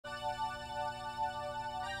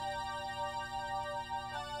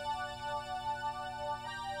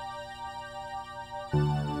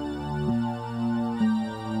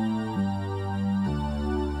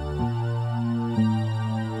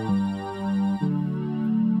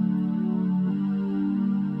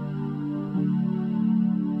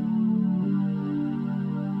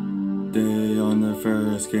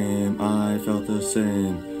first game, I felt the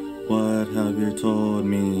same. What have you told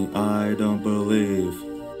me? I don't believe.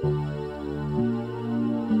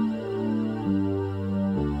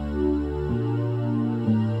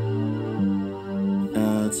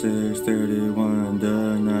 At 6:31,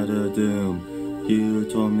 the night of doom, you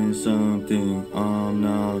told me something, I'm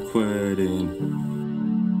not quitting.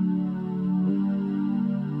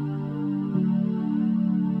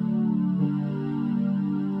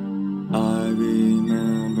 I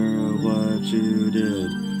remember what you did.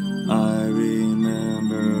 I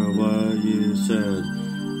remember what you said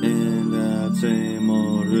in that same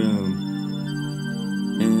old room,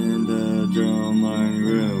 in the drumline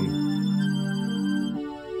room.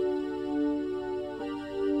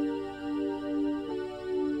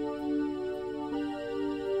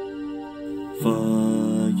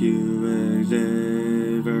 Fuck you,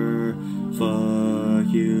 Xavier. Fuck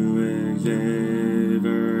you,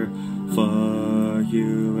 Xavier. Fuck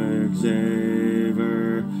you,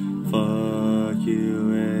 Xavier. Fuck you,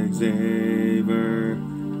 Xavier.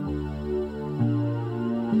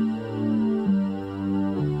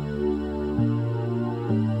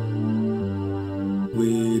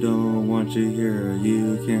 We don't want you here, you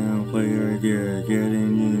can't play your gear.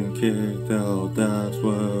 Getting you kicked out, that's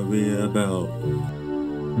what we about.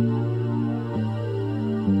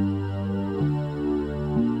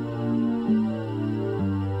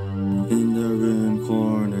 In the room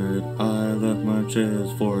cornered, I left my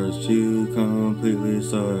chest forced. You completely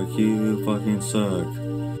suck, you fucking suck.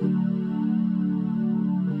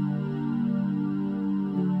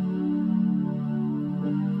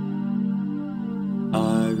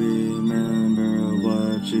 I remember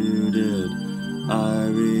what you did. I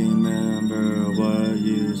remember what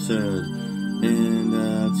you said in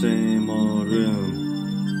that same old room,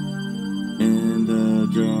 in the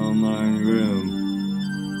drumline room.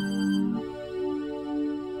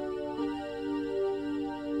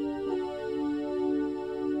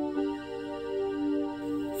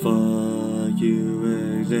 Fuck you,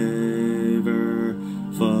 Xavier.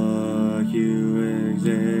 Fuck you,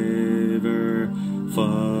 Xavier.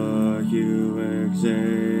 Fuck you,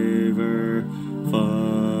 Xavier.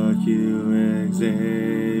 Fuck you, Xavier.